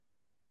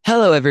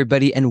Hello,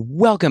 everybody, and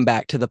welcome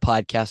back to the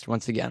podcast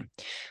once again.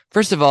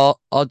 First of all,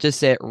 I'll just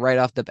say it right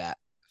off the bat.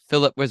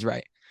 Philip was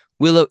right.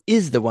 Willow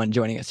is the one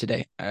joining us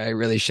today. I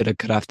really should have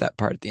cut off that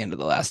part at the end of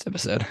the last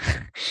episode.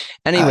 I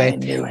Anyway,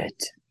 knew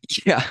it.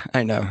 yeah,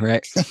 I know,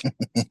 right?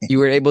 You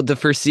were able to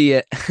foresee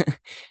it.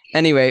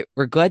 Anyway,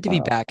 we're glad to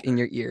be Uh, back in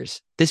your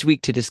ears this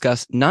week to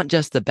discuss not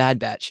just the Bad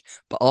Batch,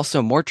 but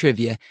also more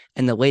trivia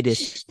and the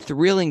latest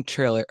thrilling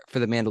trailer for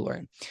The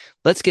Mandalorian.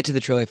 Let's get to the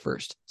trailer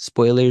first.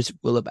 Spoilers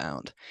will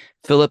abound.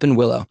 Philip and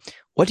Willow,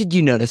 what did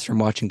you notice from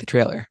watching the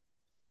trailer?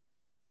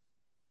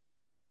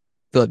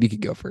 Philip, you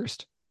could go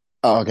first.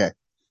 okay.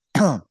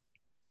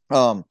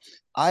 um,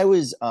 I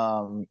was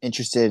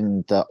interested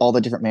in all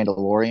the different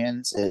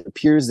Mandalorians. It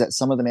appears that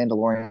some of the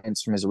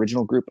Mandalorians from his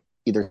original group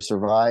either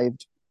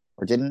survived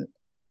or didn't.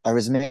 I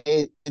was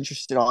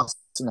interested also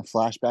in the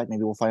flashback.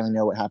 Maybe we'll finally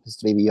know what happens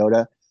to Baby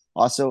Yoda.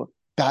 Also,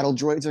 battle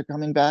droids are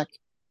coming back,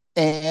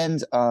 and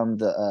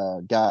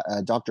the guy,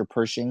 Dr.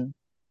 Pershing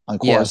on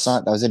Yes.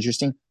 Coruscant. That was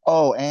interesting.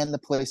 Oh, and the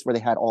place where they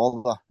had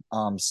all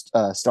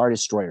the Star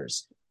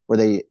Destroyers. Were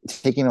they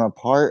taking them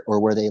apart, or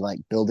were they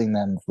like building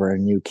them for a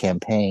new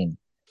campaign?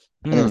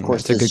 And then, of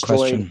course, That's a the good destroyed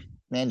question.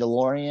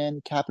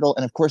 Mandalorian capital,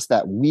 and of course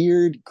that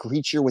weird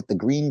creature with the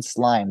green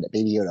slime that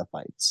Baby Yoda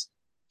fights.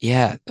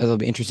 Yeah, that'll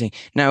be interesting.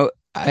 Now,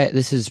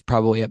 this is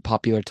probably a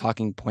popular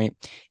talking point.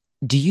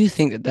 Do you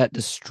think that that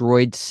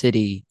destroyed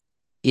city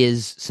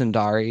is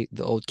Sundari,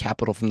 the old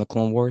capital from the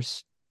Clone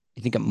Wars?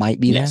 You think it might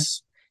be that?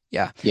 Yes.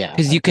 Yeah, Yeah,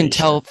 because I'm you can pretty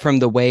tell sure. from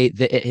the way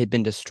that it had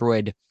been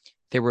destroyed,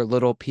 there were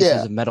little pieces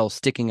Yeah, of metal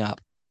sticking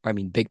up. I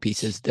mean, big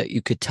pieces that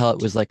you could tell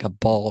it was like a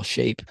ball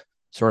shape,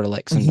 sort of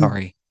like mhm.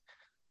 Sundari.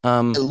 It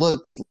Um,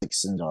 looked like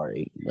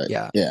Sindari, but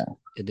yeah, yeah.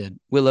 it did.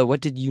 Willow, what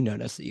did you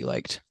notice that you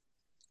liked?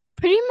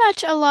 Pretty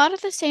much a lot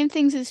of the same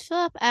things as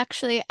Philip,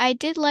 actually. I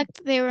did like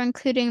that they were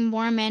including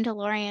more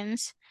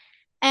Mandalorians.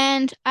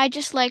 And I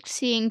just liked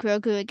seeing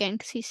Grogu again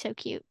because he's so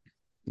cute.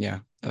 Yeah,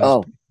 that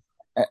was. Oh,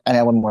 and I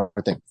have one more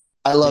thing.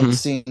 I loved Mhm.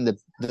 seeing the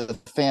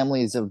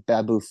families of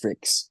Babu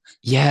Fricks.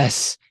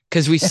 Yes,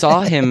 because we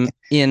saw It- him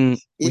in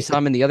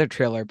the other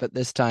trailer, but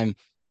this time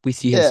we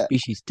see his yeah,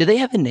 species. Do they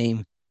have a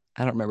name?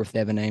 I don't remember if they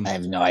have a I name.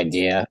 have no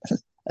idea. I I think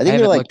they're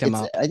haven't like looked him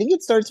up. I think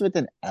it starts with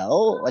an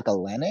L, like a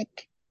Lennox.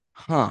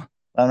 Huh.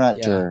 I'm not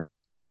Yeah, sure.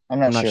 I'm I'm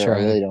not not sure. sure I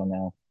either. really don't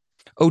know.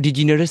 Oh, did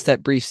you notice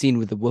that brief scene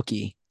with the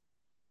Wookiee?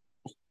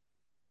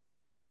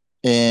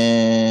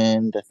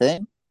 And the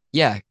thing,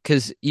 Yeah,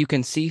 because you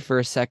can see for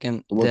a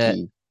second the that,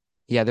 Wookiee.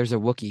 yeah, there's a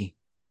Wookiee.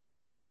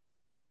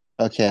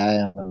 Okay, I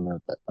don't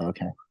remember. But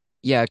okay,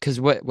 Yeah, because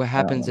what I don't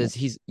happens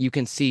remember. is you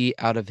can see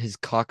out of his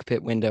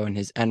cockpit window in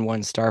his N1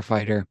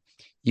 starfighter,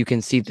 you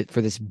can see that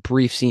for this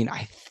brief scene,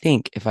 I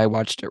think if I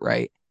watched it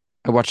right,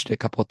 I watched it a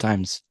couple of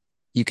times,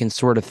 you can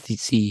sort of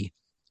see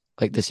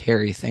like this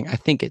hairy thing. I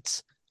think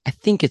it's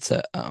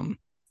a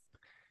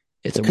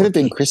It could have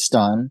been Wookiee.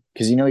 Kriston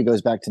because he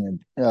goes back to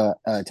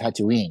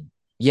Tatooine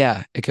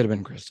Yeah, it could have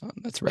been Kriston.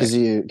 That's right.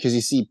 because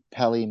you see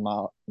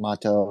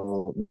Mato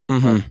or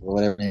Hmm.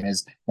 whatever her name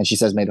is, and she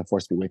says, "May the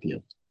Force be with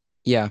you."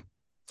 Yeah.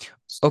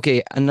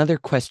 Okay, another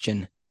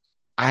question.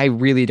 I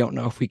really don't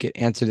know if we could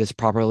answer this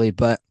properly,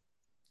 but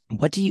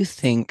what do you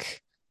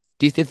think?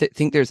 Do you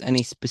think there's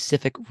any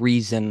specific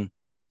reason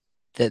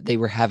that they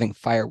were having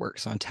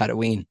fireworks on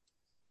Tatooine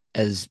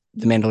as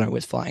the Mandalorian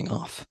was flying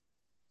off?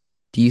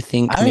 Do you I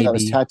think don't think that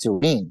was maybe?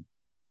 Tatooine.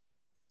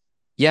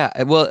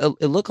 Yeah, well,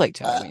 it looked like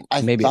Tatooine.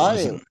 I Maybe it thought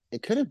wasn't.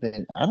 it could have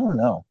been. I don't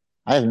know.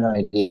 I have no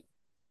idea.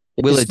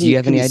 It Willa, do you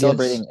have could any be ideas?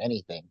 celebrating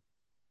anything.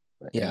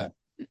 But Yeah.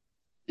 yeah.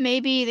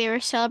 Maybe they were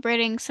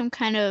celebrating some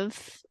kind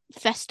of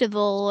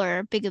festival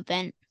or big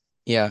event.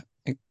 Yeah,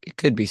 it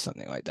could be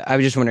something like that. I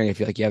was just wondering if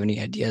you have any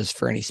ideas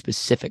for any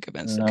specific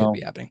events that could be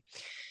No. happening.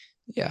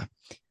 Yeah.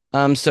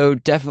 So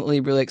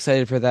definitely really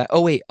excited for that.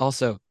 Oh wait,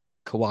 also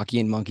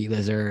Kowakian monkey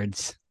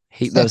lizards.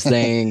 Hate those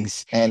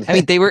things. and I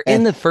mean, they were in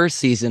and the first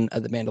season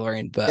of The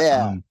Mandalorian, but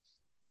yeah.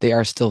 they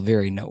are still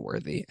very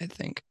noteworthy, I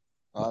think.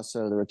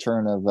 Also the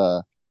return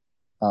of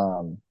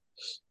um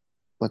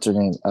what's her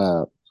name?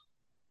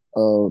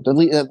 Oh, the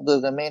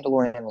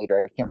Mandalorian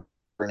leader. I can't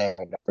remember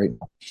her name right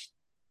now.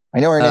 I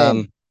know her name.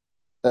 Um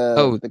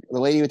oh The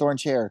lady with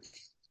orange hair.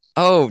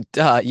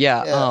 yeah. What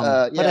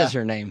is Yeah.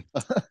 her name?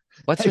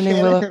 What's I her name,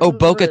 can't Willow? Oh, remember it, but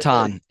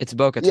Bo-Katan. It's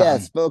Bo-Katan.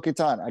 yes, Bo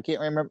Katan. I can't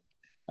remember.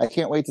 I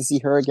can't wait to see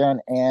her again.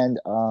 And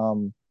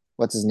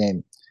what's his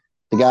name?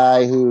 The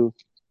guy who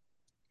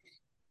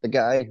the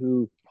guy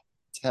who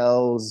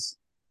tells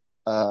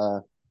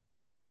uh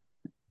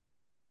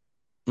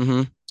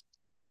Hmm.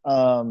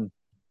 um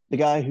the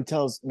guy who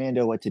tells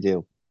Mando what to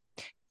do.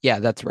 Yeah,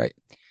 that's right.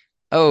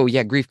 Oh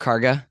yeah, Grief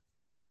Karga,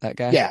 that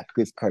guy. Yeah,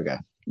 Grief Karga.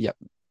 Yep.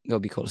 It'll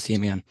be cool to see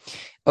him again.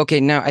 Okay,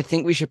 now I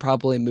think we should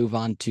probably move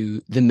on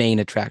to the main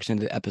attraction of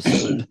the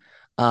episode.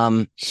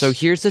 So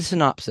here's the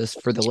synopsis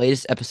for the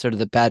latest episode of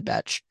The Bad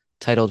Batch,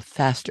 titled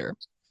Faster.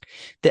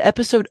 The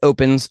episode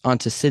opens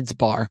onto Sid's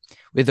bar,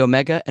 with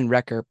Omega and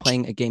Wrecker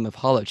playing a game of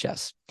holo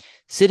chess.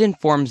 Sid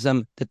informs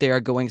them that they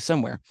are going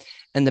somewhere,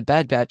 and the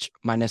Bad Batch,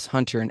 minus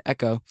Hunter and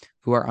Echo,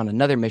 who are on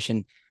another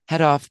mission,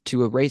 head off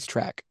to a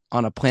racetrack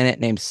on a planet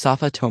named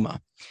Safa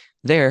Toma.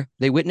 There,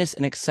 they witness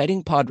an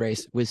exciting pod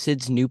race with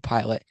Sid's new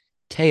pilot,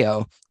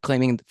 Teo,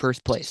 claiming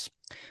first place.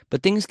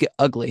 But things get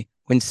ugly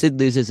when Sid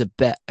loses a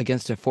bet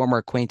against a former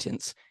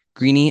acquaintance,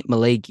 Greenie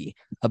Malagi,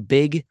 a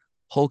big,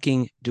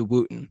 hulking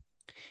Dewootin.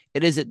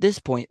 It is at this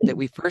point that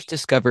we first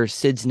discover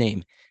Sid's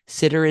name,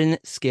 Sidorin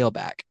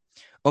Scaleback.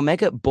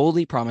 Omega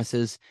boldly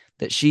promises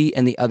that she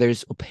and the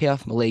others will pay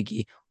off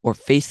Malagi or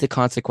face the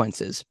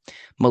consequences.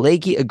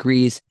 Malagi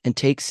agrees and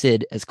takes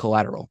Sid as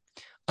collateral.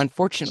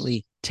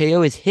 Unfortunately,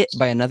 Teo is hit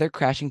by another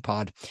crashing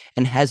pod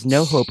and has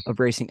no hope of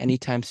racing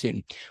anytime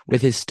soon,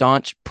 with his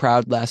staunch,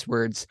 proud last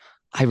words,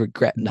 "I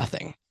regret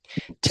nothing."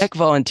 Tech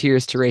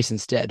volunteers to race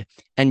instead,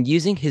 and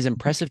using his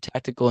impressive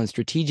tactical and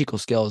strategical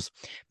skills,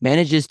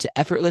 manages to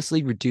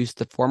effortlessly reduce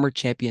the former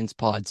champion's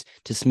pods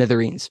to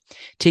smithereens,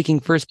 taking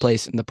first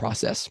place in the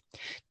process.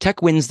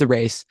 Tech wins the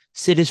race,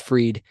 Sid is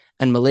freed,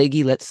 and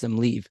Malagi lets them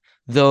leave,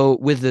 though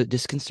with the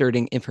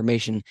disconcerting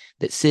information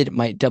that Sid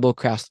might double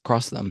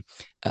cross them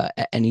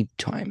at any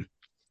time.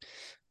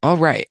 All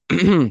right.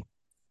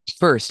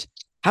 First,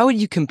 how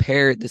would you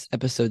compare this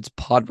episode's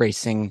pod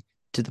racing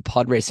to the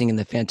pod racing in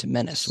the Phantom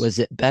Menace? Was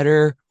it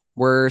better,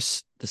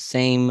 worse, the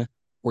same,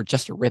 or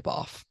just a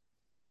ripoff?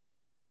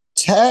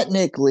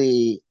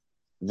 Technically,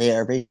 they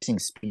are racing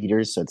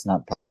speeders, so it's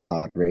not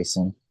pod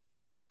racing.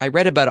 I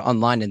read about it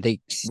online and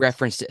they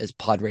referenced it as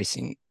pod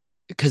racing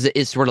because it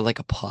is sort of like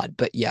a pod.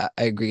 But yeah,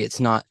 I agree. It's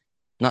not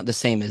the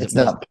same as It's it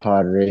was. not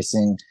pod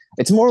racing.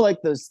 It's more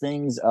like those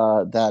things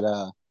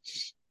that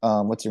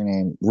what's her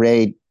name?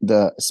 Ray,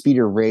 the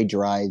speeder Ray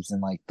drives in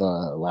like the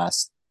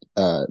last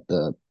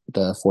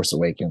the Force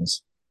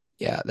Awakens.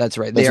 Yeah, that's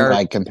right. That's what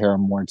I compare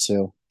them more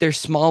to. They're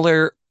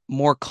smaller,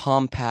 more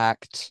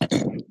compact.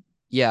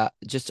 Yeah,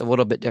 just a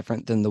little bit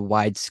different than the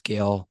wide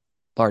scale,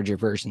 larger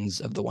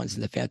versions of the ones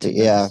in the Phantom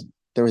Menace.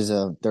 There was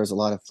a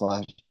lot of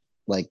flash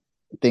like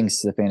things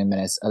to the Phantom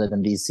Menace. Other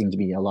than these, seem to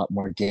be a lot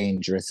more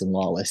dangerous and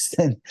lawless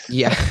than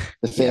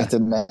the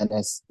Phantom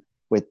Menace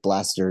with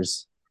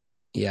blasters.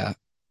 Yeah,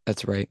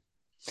 that's right.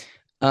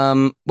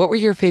 What were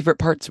your favorite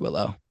parts,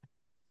 Willow?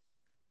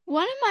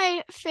 One of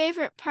my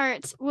favorite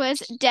parts was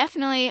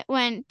definitely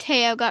when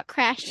Teo got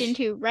crashed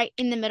into right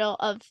in the middle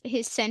of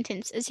his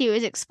sentence as he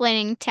was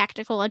explaining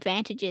tactical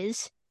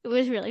advantages. It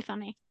was really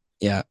funny.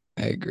 Yeah,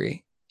 I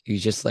agree. He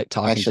was just like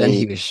talking, actually, then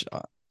he was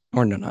shot.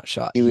 Or no, not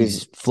shot. He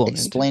was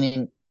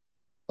explaining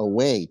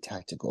away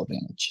tactical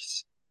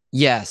advantages.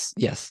 Yes,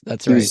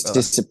 that's right. He was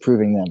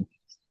disapproving them.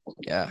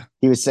 Yeah.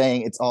 He was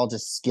saying it's all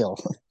just skill.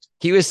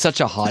 He was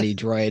such a haughty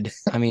droid.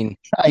 I mean,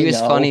 he was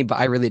funny, but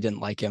I really didn't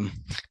like him.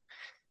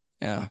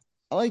 Yeah.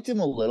 I liked him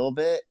a little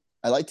bit.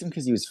 I liked him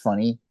because he was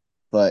funny,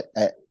 but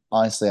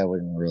honestly, I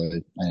didn't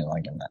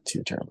like him that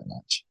too terribly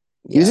much.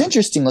 Yeah. He was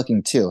interesting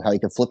looking too, how he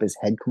could flip his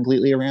head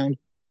completely around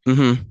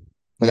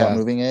without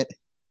moving it.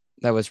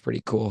 That was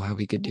pretty cool how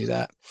he could do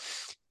that.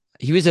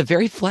 He was a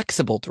very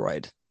flexible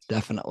droid,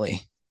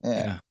 definitely.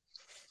 Yeah.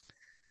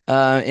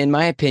 In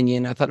my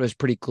opinion, I thought it was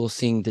pretty cool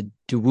seeing the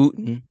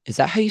Dewootin. Is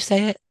that how you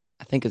say it?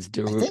 I think it's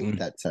Dewootin. I think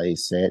that's how you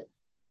say it.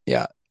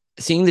 Yeah.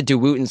 Seeing the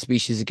Dewootin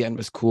species again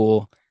was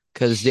cool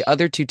because the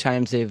other two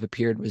times they've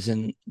appeared was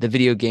in the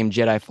video game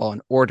Jedi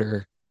Fallen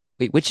Order.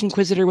 Wait, which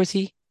Inquisitor was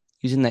he?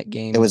 He was in that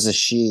game. It was a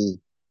she.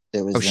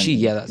 It was she.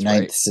 Yeah, that's Ninth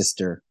right.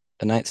 Sister.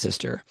 The Ninth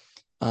Sister.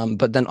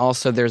 But then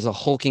also there's a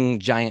hulking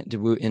giant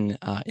Dewootin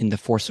in The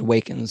Force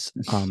Awakens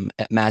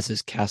at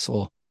Maz's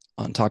castle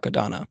on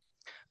Takodana.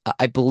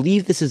 I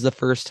believe this is the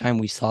first time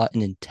we saw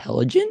an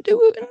intelligent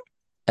Dewootin,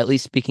 at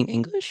least speaking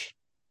English.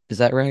 Is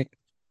that right?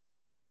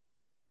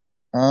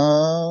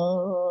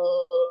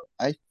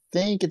 I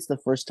think it's the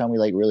first time we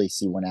really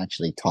see one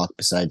actually talk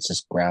besides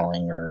just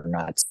growling or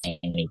not saying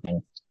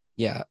anything.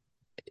 Yeah,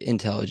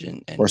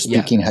 intelligent or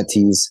speaking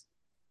Huttese.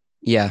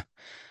 Yeah.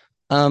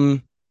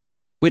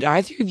 Would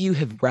either of you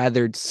have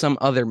rathered some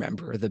other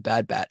member of the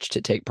Bad Batch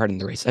to take part in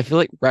the race? I feel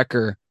like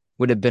Wrecker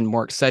would have been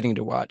more exciting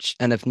to watch,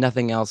 and if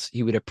nothing else,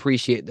 he would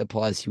appreciate the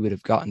applause he would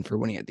have gotten for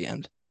winning at the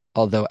end.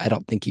 Although I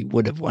don't think he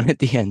would have won at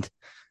the end.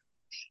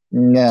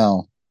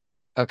 No.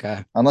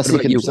 Okay. Unless he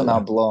could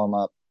somehow blow him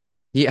up.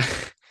 Yeah.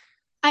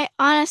 I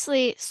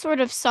honestly sort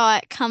of saw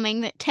it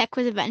coming that Tech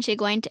was eventually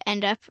going to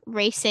end up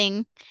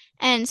racing.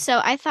 And so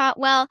I thought,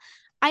 well,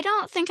 I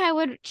don't think I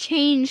would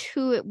change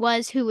who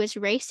was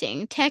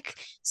racing. Tech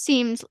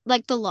seems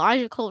like the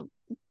logical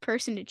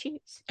person to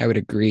choose. I would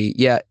agree.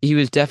 Yeah, he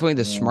was definitely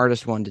the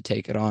smartest one to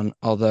take it on.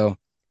 Although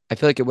I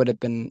feel like it would have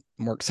been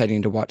more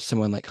exciting to watch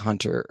someone like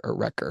Hunter or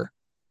Wrecker.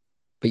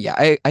 But yeah,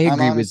 I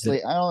agree with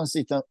it. I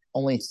honestly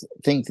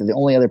think that the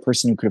only other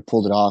person who could have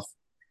pulled it off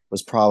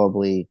was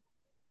probably,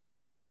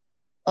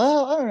 I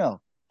don't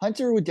know.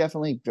 Hunter would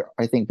definitely,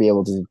 I think, be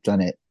able to have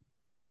done it.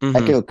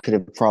 Echo could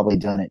have probably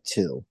done it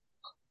too.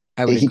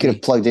 He could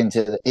have plugged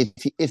into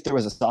if there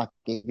was a socket,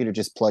 he could have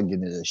just plugged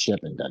into the ship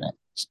and done it.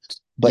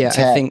 But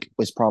Tech I think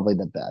was probably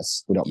the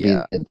best. Would be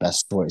the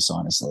best choice,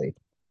 honestly.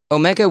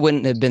 Omega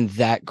wouldn't have been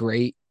that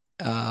great.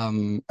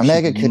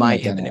 Omega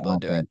might have been able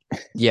to do it.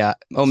 Yeah,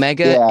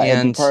 Omega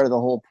and part of the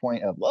whole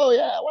point of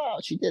wow,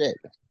 she did it.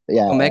 But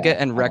yeah, Omega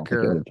and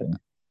Wrecker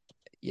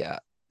Yeah.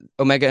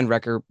 Omega and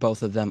Wrecker,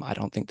 both of them, I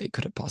don't think they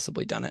could have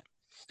possibly done it.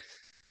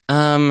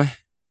 Um,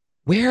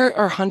 where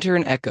are Hunter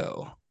and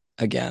Echo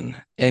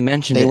again? I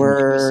mentioned They it in the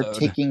were episode.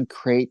 taking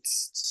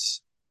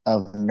crates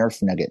of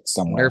Nerf nuggets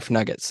somewhere. Nerf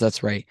nuggets,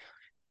 that's right.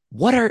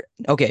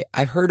 Okay,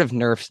 I've heard of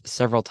Nerfs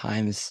several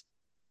times,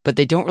 but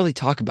they don't really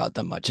talk about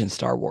them much in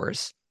Star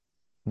Wars.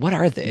 What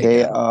are they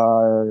They again?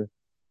 are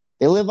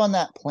they live on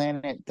that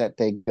planet that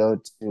they go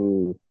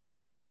to.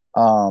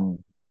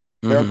 Um,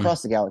 they're Hmm.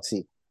 across the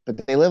galaxy,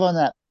 but they live on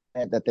that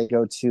planet that they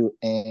go to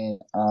in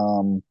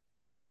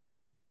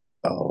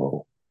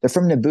they're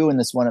from Naboo and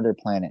this one other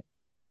planet.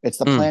 It's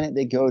the Mm. planet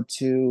they go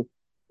to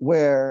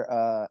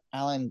where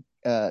Alan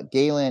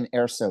Galen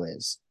Erso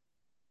is.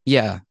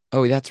 Yeah.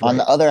 Oh, that's On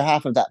right. the other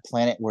half of that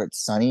planet where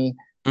it's sunny,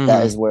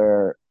 that Hmm. is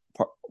where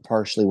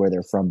partially where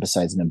they're from.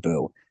 Besides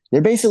Naboo,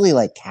 they're basically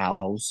like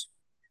cows.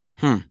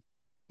 Hmm.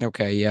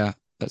 Okay, yeah,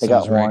 that They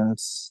got sounds right.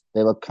 horns.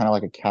 They look kind of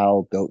like a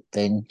cow goat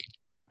thing.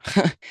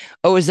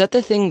 Oh, is that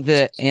the thing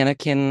that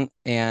Anakin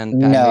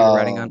and Padme are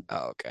riding on? No,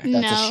 Oh, okay. that's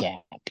a No.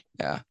 shack.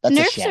 Yeah. That's a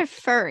Nerfs are shack.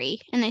 furry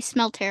and they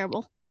smell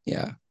terrible.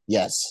 Yeah.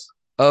 Yes,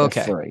 they're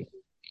Okay. furry.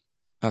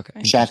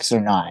 Okay. Shacks Interesting.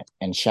 are not,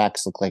 and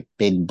shacks look like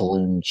big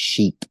balloon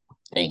sheep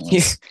Yeah.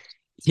 things.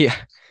 Yeah.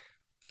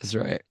 That's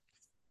right.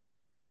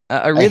 A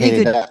I really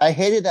hated good. that. I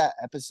hated that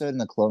episode in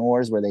the Clone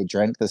Wars where they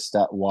drank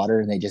the water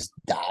and they just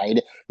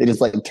died. They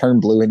just like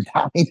turned blue and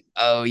died.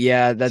 Oh,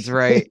 yeah, that's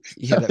right.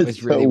 Yeah, That that was was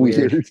so really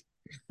weird.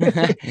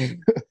 weird.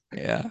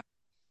 Yeah.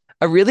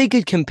 A really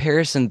good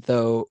comparison,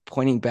 though,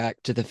 pointing back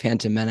to the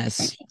Phantom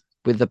Menace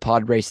with the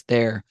pod race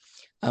there,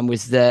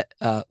 was that,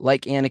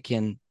 like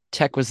Anakin,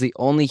 Tech was the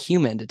only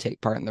human to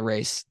take part in the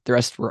race. The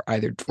rest were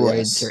either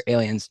droids or Yes,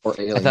 aliens. or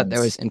I thought that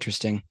aliens. was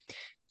interesting.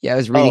 Yeah, I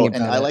was reading Oh, and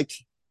about it.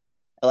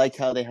 I liked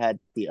how they had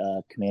the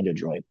commando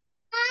droid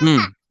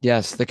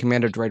Yes, the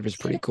commander droid was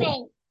pretty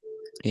cool.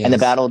 and Yes.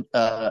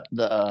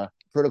 the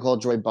protocol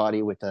droid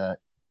body with a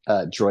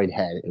droid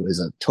head. It was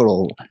a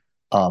total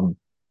um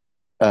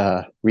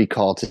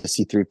recall to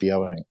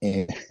C-3PO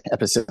in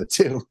episode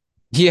 2.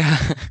 Yeah.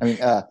 I mean,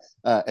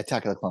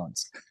 Attack of the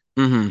Clones.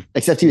 Hmm.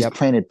 Except he was Yep.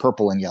 painted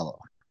purple and yellow.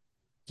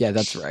 Yeah,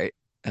 that's right.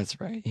 That's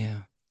right.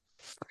 Yeah.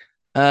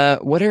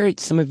 What are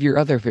some of your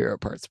other favorite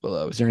parts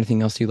below? Is there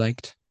anything else you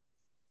liked?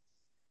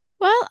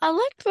 Well, I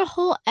liked the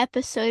whole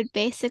episode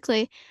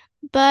basically,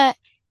 but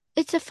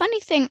it's a funny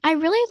thing. I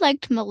really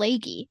liked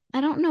Malagi.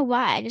 I don't know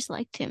why. I just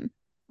liked him.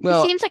 He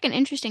Well, seems like an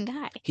interesting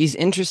guy. he's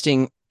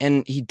interesting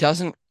and he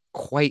doesn't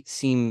quite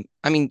seem,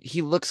 I mean,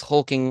 he looks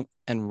hulking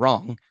and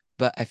wrong,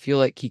 but I feel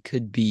like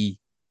he's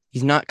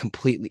not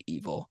completely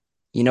evil.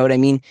 You know what I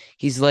mean?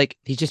 He's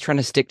just trying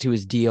to stick to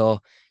his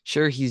deal.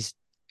 Sure, he's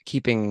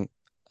keeping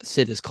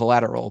Sid as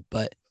collateral,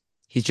 but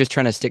he's just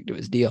trying to stick to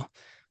his deal.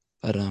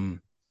 But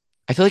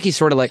I feel like he's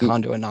sort of like He,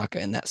 Hondo Anaka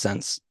in that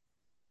sense.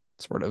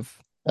 Sort of.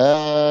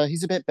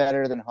 he's a bit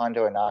better than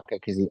Hondo Anaka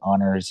because he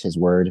honors his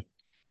word.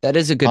 That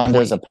is a good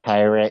Hondo's a point.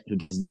 pirate who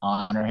doesn't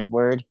honor his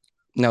word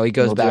No, he and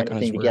goes will do back on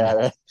his anything to get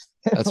word. out of.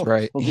 That's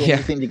right. will do Yeah.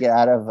 anything to get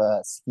out of a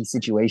sticky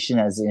situation.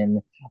 As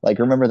in, like,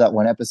 remember that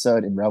one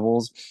episode in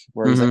Rebels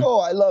where he's like, Hmm. "Oh,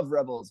 I love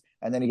Rebels,"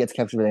 and then he gets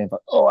captured by the Empire.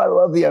 "Oh, I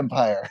love the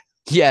Empire,"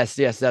 Yes,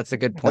 yes, that's a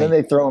good and then point.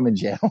 they throw him in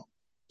jail.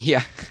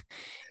 Yeah.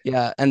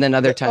 Yeah. And then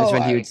other times "Oh,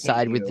 when he I would hate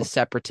side with the you."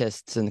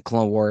 separatists in the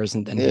Clone Wars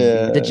and then he'd be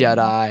with the Yeah.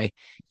 Jedi.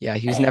 Yeah,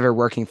 he was never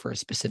working for a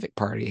specific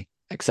party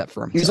except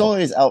for He was himself.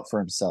 always out for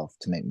himself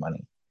to make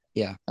money.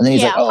 Yeah. And then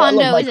he's like, Yeah, "Oh, I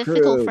love Hondo my is a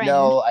fickle crew. friend.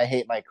 No, I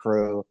hate my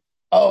crew.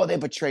 Oh, they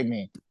betrayed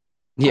me.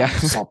 Yeah.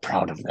 I'm so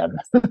proud of them."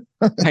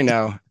 I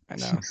know. I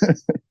know.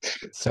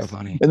 So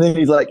funny. And then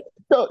he's like,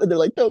 "No," and they're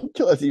like, "Don't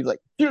kill us." He's like,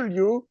 "Kill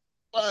you?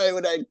 Why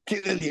would I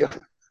kill you?"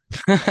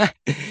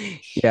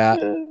 Yeah.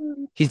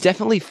 He's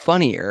definitely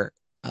funnier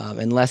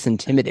and less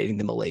intimidating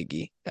than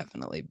Malagi,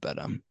 definitely. But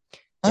yeah,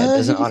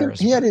 doesn't honor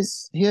his word.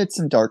 He had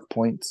some dark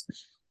points.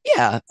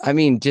 Yeah, I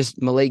mean, just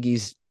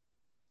Malagi's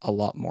a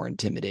lot more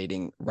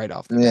intimidating right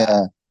off the bat.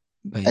 Yeah,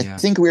 But I yeah.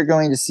 think we're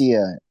going to see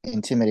a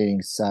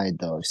intimidating side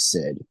though of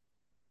Sid.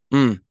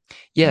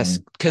 Yes,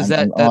 because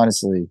I'm that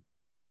honestly,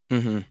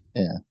 mhm.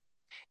 yeah.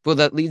 Well,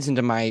 that leads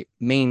into my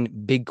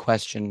main big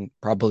question,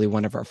 probably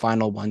one of our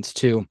final ones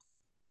too.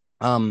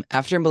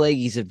 After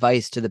Malagi's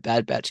advice to the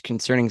Bad Batch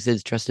concerning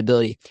Sid's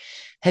trustability,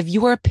 have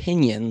your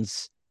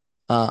opinions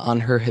on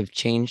her have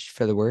changed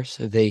for the worse?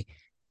 Have they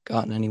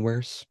gotten any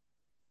worse?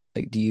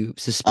 Like, do you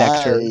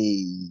suspect her?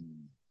 I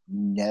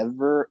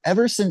never,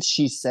 ever since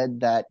she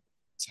said that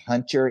to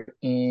Hunter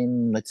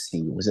in, let's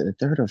see, was it the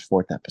third or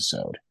fourth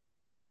episode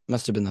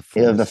Must have been the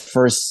of the fourth.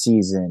 first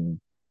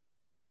season?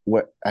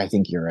 What I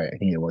think you're right. I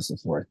think it was the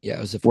fourth, Yeah,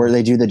 it was the where fourth.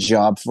 they do the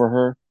job for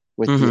her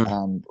with the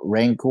Mhm.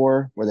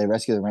 Rancor, where they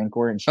rescue the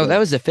Rancor, and she Oh, that goes,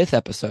 was the fifth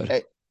episode.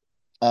 "Hey,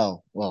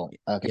 oh well,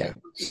 okay, Yeah.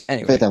 fifth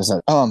Anyway.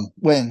 episode."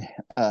 When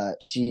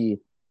she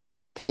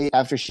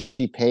after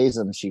she pays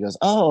him, she goes,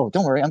 "Oh,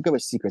 don't worry, I'm good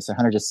with secrets." And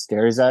Hunter just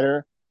stares at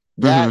her.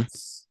 Mhm.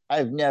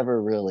 I've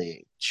never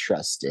really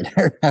trusted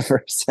her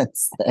ever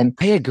since then.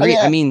 I agree.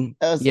 I mean,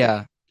 I was like,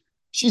 yeah.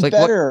 she's Like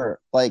what? better.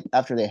 Like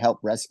after they help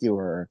rescue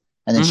her,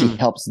 and then she Mhm.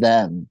 helps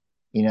them,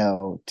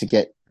 to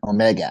get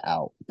Omega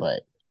out,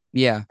 but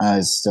Yeah. I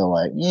was still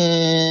like,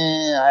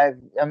 yeah.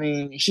 I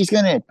mean, she's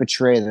gonna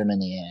betray them in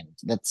the end.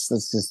 That's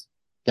just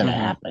gonna Mhm.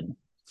 happen.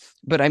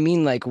 But I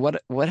mean, like,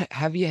 what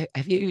have you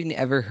even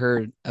ever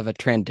heard of a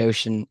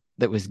Trandoshan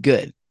that was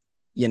good?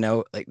 You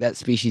know, like that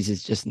species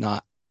is just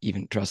not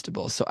even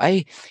trustable. So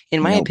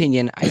in my Nope.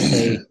 opinion, I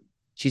say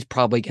she's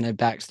probably gonna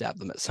backstab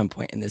them at some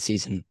point in the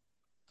season.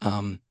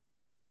 Um,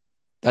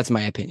 that's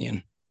my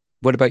opinion.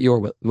 What about you,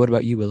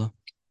 Willow?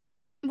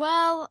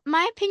 Well,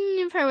 my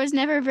opinion of her was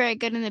never very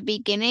good in the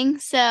beginning,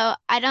 so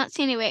I don't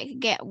see any way it could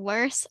get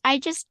worse. I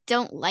just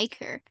don't like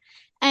her.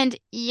 And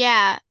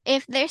yeah,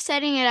 if they're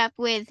setting it up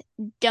with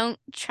don't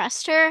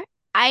trust her,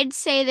 I'd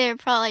say they're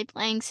probably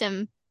playing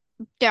some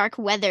dark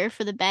weather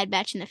for the Bad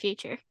Batch in the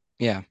future.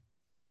 Yeah.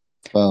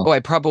 Oh, Well, I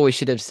probably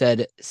should have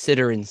said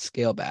Sitter and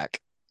Scaleback.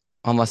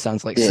 Almost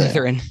sounds like yeah.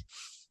 Slytherin.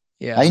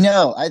 I Yeah.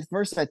 know. At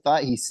first, I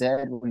thought he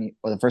said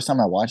the first time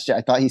I watched it,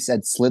 I thought he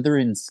said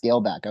Slytherin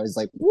Scaleback. I was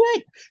like,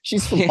 "What?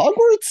 She's from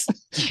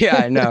Hogwarts?" Yeah,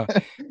 I know.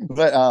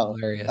 But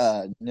Hilarious.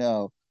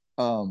 no,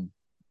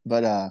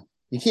 but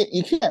you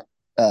can't.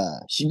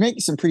 She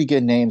makes some pretty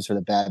good names for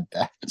the Bad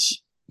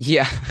Batch.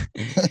 Yeah.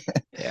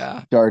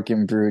 Yeah. Dark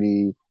and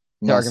Broody,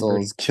 Dark and Broody.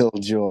 Muscles,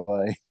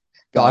 Killjoy,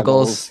 Goggles.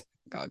 Goggles,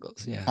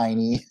 Goggles. Yeah.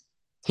 Tiny,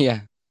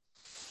 Yeah.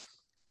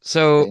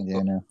 So,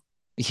 Bandana.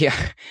 yeah.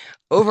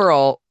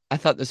 Overall, I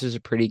thought this was a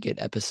pretty good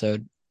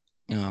episode.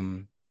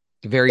 Um,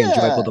 Very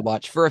enjoyable to Yeah,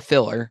 watch for a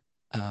filler.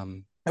 it was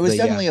But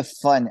yeah. definitely a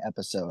fun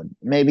episode.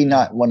 Maybe Yeah.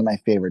 not one of my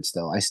favorites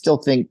though. I still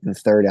think the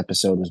third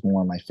episode was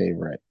more my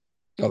favorite.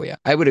 Oh yeah.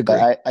 I would But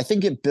agree. I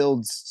think it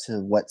builds to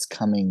what's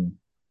coming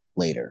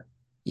later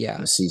in Yeah.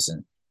 the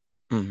season.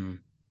 Hmm.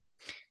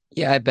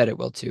 Yeah, I bet it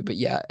will too. But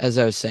yeah, as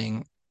I was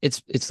saying,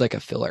 it's like a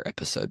filler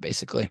episode,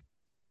 basically.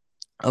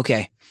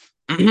 Okay.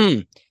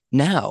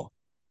 Now,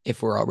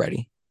 if we're all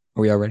ready,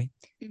 are we all ready?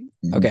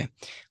 Mhm. Okay.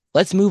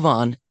 Let's move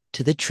on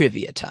to the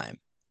trivia time.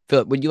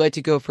 Philip, would you like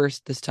to go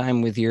first this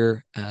time with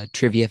your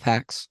trivia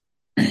facts?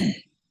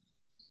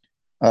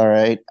 All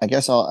right. I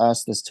guess I'll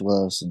ask this to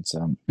Will since I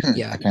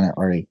Yeah. kind of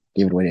already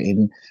gave it away to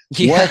Aiden.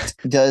 Yeah. What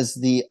does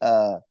the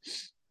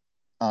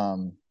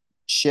um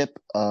ship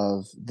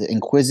of the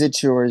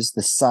Inquisitors,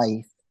 the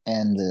Scythe,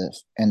 and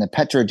the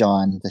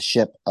Petrodon, the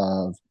ship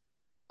of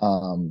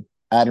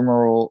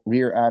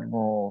Rear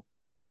Admiral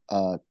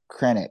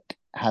Krennic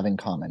have in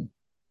common?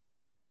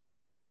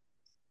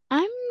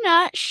 I'm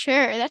not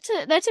sure.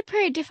 That's a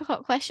pretty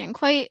difficult question,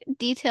 quite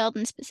detailed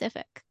and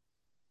specific.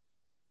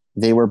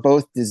 They were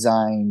both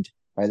designed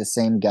by the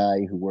same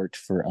guy who worked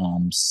for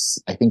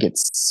I think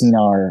it's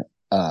Sinar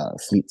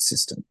Fleet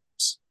Systems.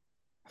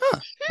 Huh.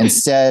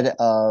 Instead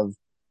of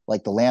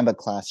like the Lambda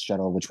class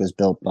shuttle, which was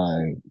built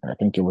by I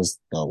think it was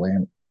the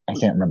Lamb. I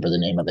can't remember the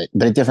name of it,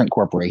 but a different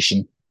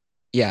corporation.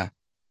 Yeah.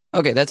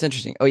 Okay, that's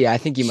interesting. Oh yeah, I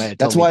think you might have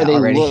That's told me why that they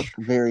already. look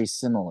very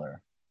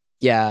similar.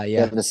 Yeah, They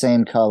yeah. have the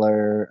same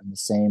color and the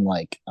same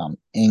like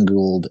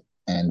angled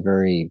and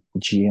very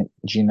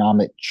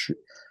geonomic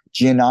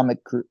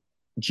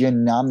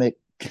geonomically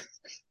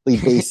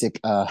basic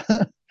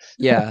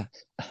Yeah.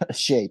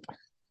 shape.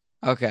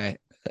 Okay.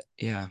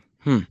 Yeah.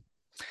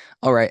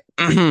 All right.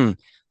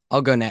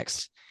 I'll go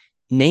next.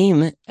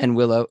 Name, and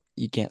Willow,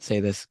 you can't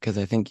say this because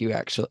I think you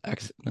actually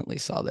accidentally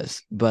saw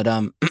this, but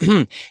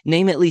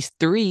name at least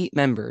three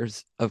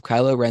members of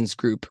Kylo Ren's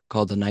group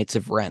called the Knights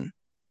of Ren.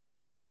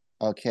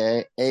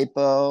 Okay,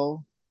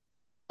 Apo.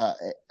 I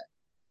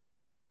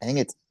think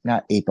it's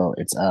not Apo.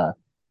 It's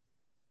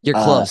You're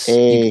close.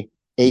 a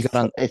You got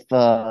on. if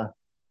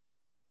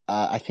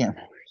I can't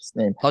remember his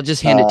name. I'll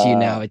just hand it to you Uh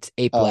now. It's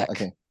oh, Aplek.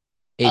 okay.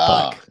 Oh,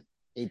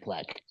 Aplek.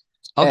 Aplek.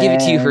 I'll give it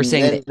to you for And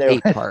saying the then there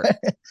eight part.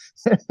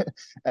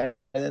 and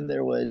then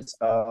there was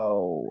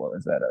what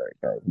was that other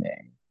guy's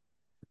name?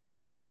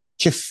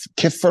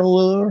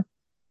 Kifferlur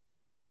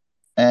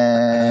Um,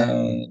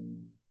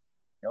 and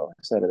what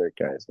was that other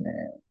guy's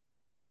name?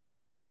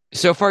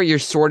 so far, you're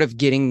sort of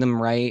getting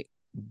them right,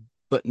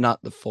 but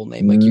not the full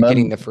name. Like you're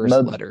getting the first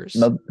letters.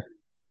 Mub,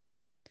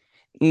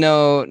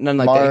 No, none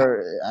like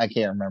that. I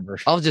can't remember.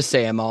 I'll just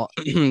say them all.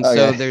 So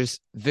Okay. there's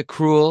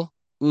Vikrul,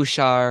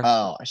 Ushar,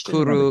 Oh, I should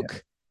remember him.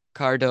 Kuruk,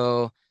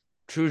 Cardo,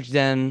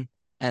 Trujden,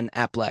 and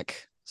Aplek.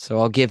 So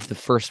I'll give the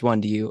first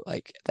one to you,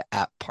 like the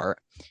app part.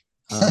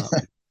 Um,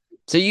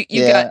 so you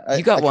Yeah,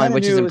 got I one, kind of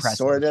which is knew it was impressive.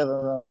 sort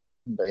of,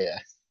 but yeah,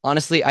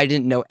 Honestly, I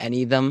didn't know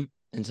any of them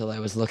until I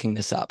was looking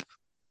this up.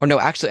 Or no,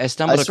 actually, I I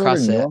stumbled sort of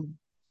across knew it. him.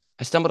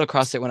 I stumbled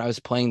across it when I was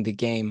playing the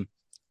game,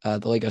 the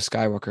Lego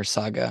Skywalker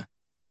Saga.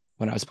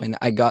 When I was playing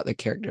that, I got the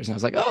characters and I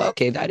was like, oh,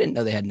 okay, I didn't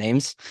know they had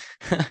names.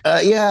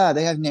 Yeah,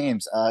 they have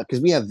names. Because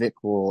we have Vic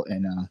Rule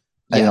and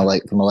Yeah,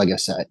 like from a Lego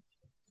set.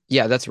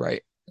 yeah, that's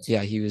right.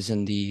 Yeah, he was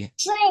in the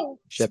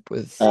ship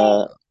with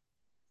Uh,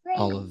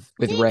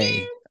 with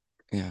Ray.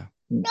 Yeah.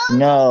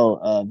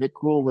 no, Vic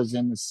Rule was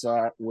in the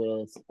set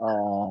with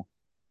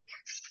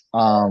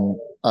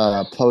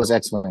Poe's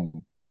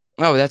X-Wing.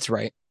 Oh, that's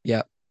right.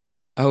 Yeah.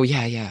 Oh,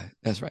 yeah, yeah,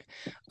 that's right.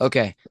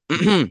 Okay.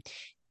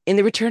 In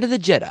the Return of the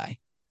Jedi,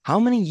 how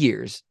many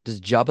years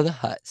does Jabba the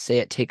Hutt say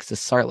it takes the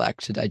Sarlacc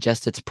to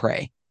digest its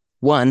prey?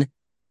 1,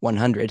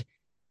 100,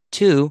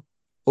 2,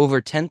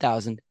 over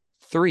 10,000,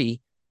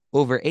 3,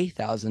 over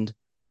 8,000,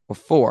 or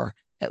 4,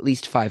 at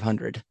least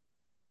 500?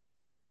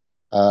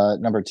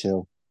 Number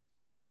 2.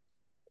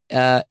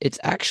 It's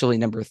actually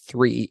number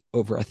 3,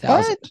 over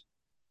 1,000. What?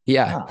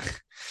 Yeah. Oh,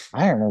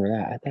 I don't remember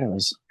that. I thought it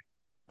was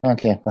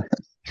okay.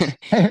 I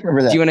don't remember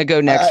Do that. you want to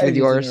go next with just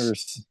yours?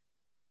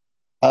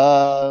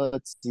 remember.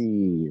 Let's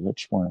see.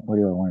 Which one? What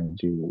do I want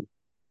to do?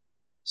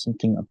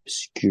 Something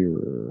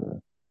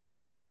obscure.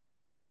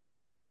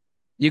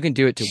 You can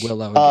do it to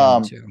Willow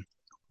again, too.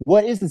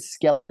 What is the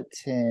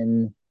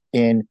skeleton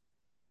in?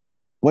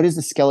 What is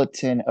the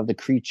skeleton of the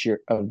creature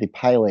of the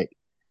pilot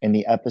in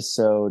the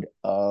episode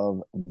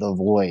of The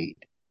Void?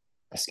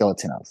 A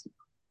skeleton of.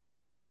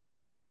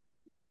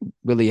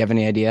 Willie, you have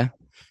any idea?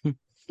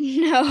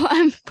 No,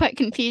 I'm quite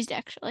confused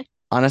actually.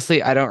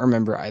 Honestly, I don't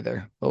remember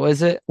either. What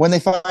was it? When they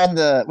find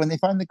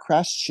the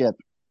crashed ship,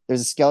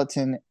 there's a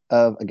skeleton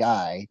of a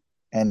guy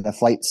and a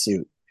flight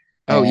suit.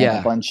 Oh, and yeah.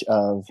 a bunch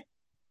of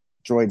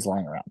droids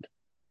lying around.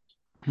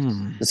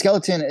 The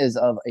skeleton is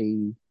of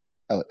a.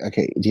 Oh,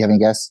 okay. Do you have any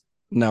guess?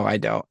 No, I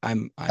don't.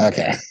 I'm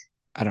okay.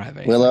 I don't have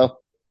anything. Willow?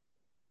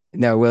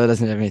 No, Willow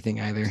doesn't have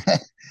anything either.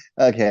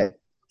 Okay.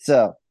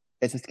 So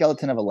it's a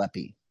skeleton of a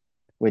leppy,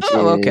 which is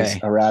okay.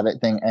 a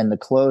rabbit thing. And the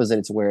clothes that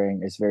it's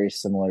wearing is very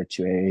similar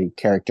to a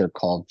character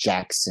called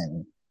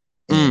Jackson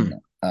in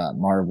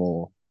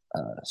Marvel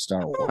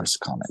Star Wars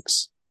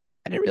comics.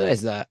 I didn't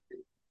realize that.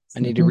 I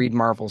need to read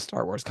Marvel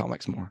Star Wars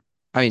comics more.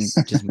 I mean,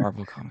 just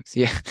Marvel comics.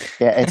 Yeah.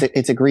 Yeah,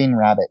 it's a green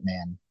rabbit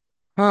man.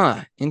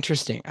 Huh.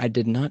 Interesting. I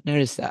did not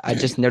notice that. I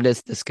just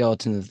noticed the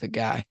skeleton of the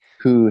guy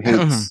who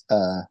hates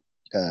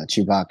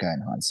Chewbacca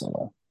and Han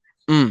Solo.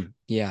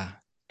 Yeah.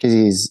 Because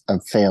he's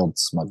a failed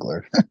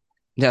smuggler.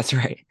 That's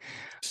right.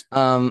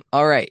 All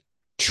right.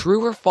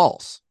 True or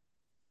false?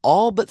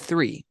 All but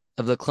 3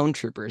 of the clone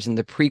troopers in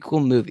the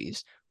prequel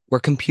movies were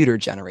computer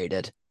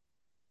generated.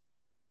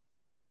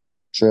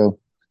 True.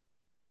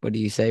 What do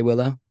you say,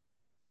 Willow?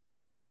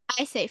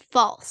 I say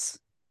false.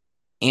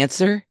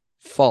 Answer: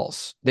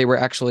 false. They were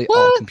actually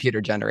all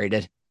computer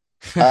generated.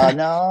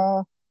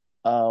 No.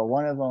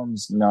 One of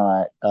them's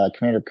not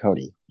Commander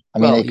Cody. I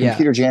mean, they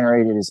computer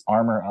generated his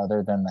armor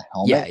other than the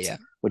helmet,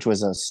 which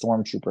was a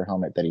stormtrooper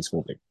helmet that he's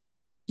holding.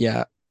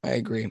 Yeah, I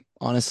agree.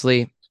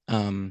 Honestly,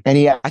 and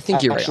I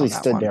think you're actually right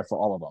on stood there for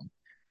all of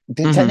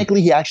them.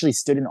 Technically, he actually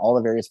stood in all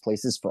the various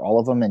places for all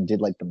of them and did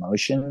like the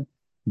motion,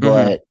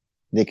 but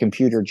the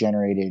computer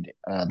generated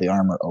the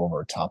armor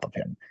over top of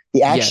him.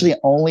 He actually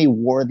only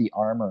wore the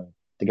armor,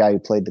 the guy who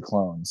played the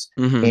clones,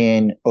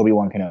 in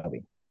Obi-Wan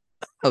Kenobi.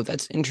 Oh,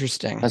 that's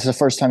interesting. That's the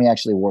first time he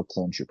actually wore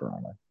clone trooper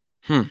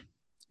armor.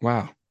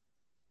 Wow.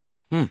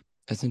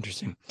 That's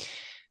interesting.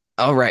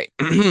 All right.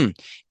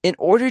 In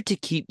order to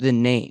keep the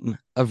name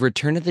of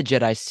Return of the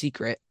Jedi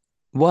secret,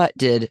 what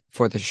did,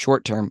 for the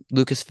short term,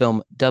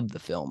 Lucasfilm dub the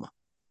film?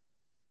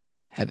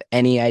 Have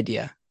any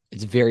idea?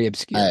 It's very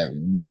obscure. I have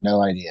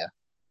no idea.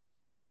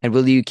 And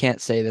Willie, you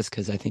can't say this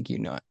because I think you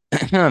know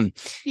it.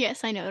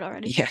 Yes, I know it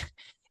already. Yeah.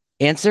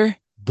 Answer: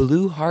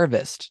 Blue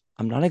Harvest.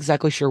 I'm not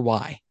exactly sure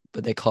why,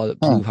 but they call it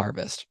Blue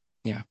Harvest.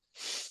 Yeah.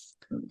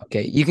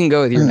 Okay, you can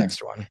go with your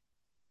next one.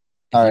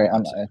 All right,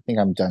 I think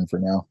I'm done for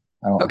now.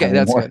 Okay,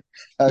 that's good.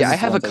 Yeah, I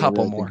have a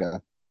couple really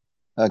more.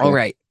 Okay. All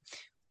right.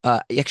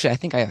 Actually, I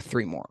think I have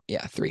 3 more.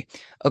 Yeah, 3.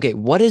 Okay,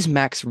 what is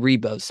Max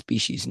Rebo's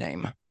species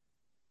name?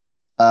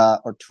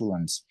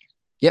 Ortolans.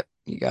 Yep,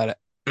 you got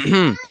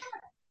it.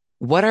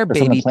 What are They're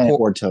baby from the planet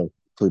Orto?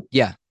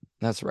 Yeah,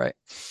 that's right.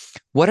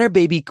 What are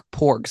baby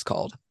porgs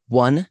called?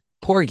 1,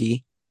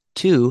 porgy,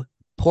 2,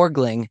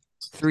 porgling,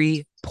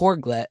 3,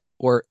 porglet,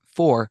 or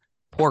 4,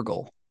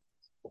 porgle?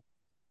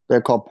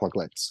 They're called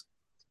porglets.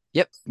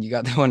 Yep, you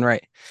got that one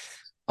right.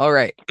 All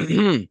right.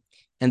 And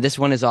this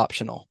one is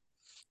optional.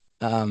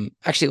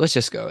 Actually, let's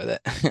just go with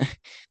it.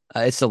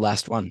 It's the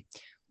last one.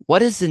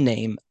 What is the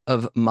name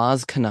of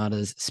Maz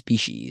Kanata's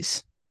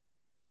species?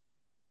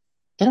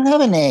 They don't have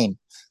a name.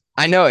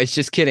 I know, it's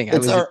just kidding. It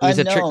was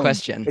a trick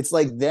question. It's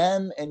like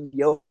them and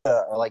Yoda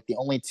are like the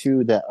only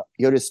 2 that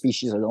Yoda's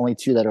species are the only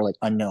 2 that are like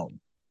unknown.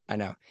 I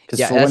know.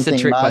 Yeah, that's the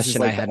trick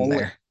question like I had in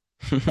there.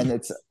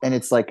 and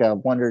it's like I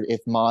wondered if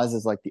Maz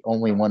is like the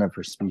only one of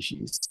her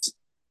species.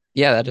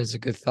 Yeah, that is a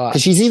good thought.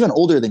 Because she's even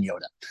older than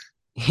Yoda.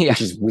 Yeah,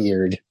 which is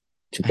weird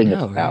to think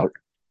about. Right?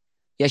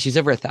 Yeah, she's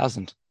over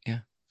 1,000. Yeah.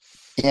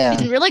 Yeah.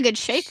 She's in really good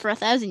shape for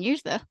 1,000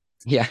 years, though.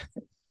 Yeah.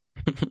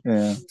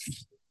 Yeah.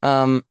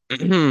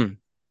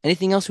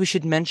 Anything else we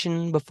should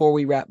mention before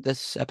we wrap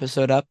this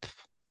episode up?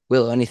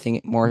 Will, anything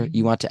more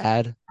you want to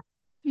add?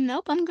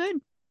 Nope, I'm good.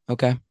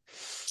 Okay.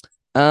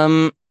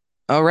 All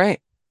right.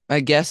 I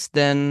guess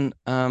then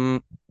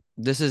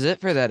this is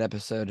it for that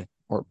episode,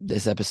 or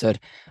this episode.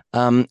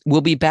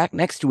 We'll be back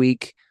next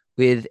week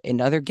with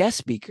another guest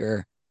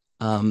speaker.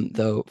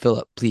 Though,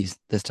 Philip, please,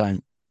 this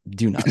time,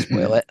 do not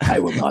spoil it. I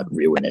will not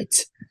ruin it.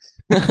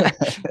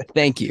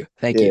 Thank you.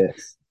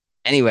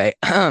 Anyway,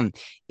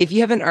 if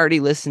you haven't already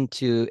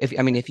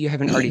if you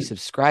haven't already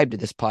subscribed to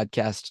this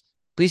podcast,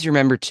 please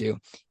remember to,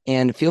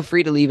 and feel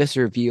free to leave us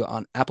a review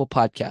on Apple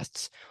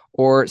Podcasts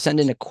or send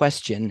in a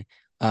question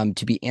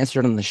to be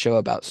answered on the show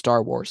about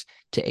Star Wars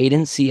to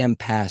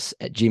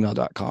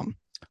aidencmpass@gmail.com.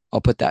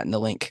 I'll put that in the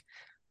link.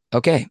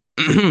 Okay.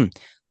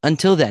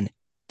 Until then,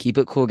 keep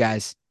it cool,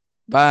 guys.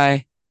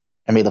 Bye.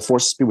 And may the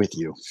force be with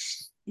you.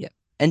 Yeah.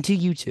 And to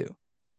you too.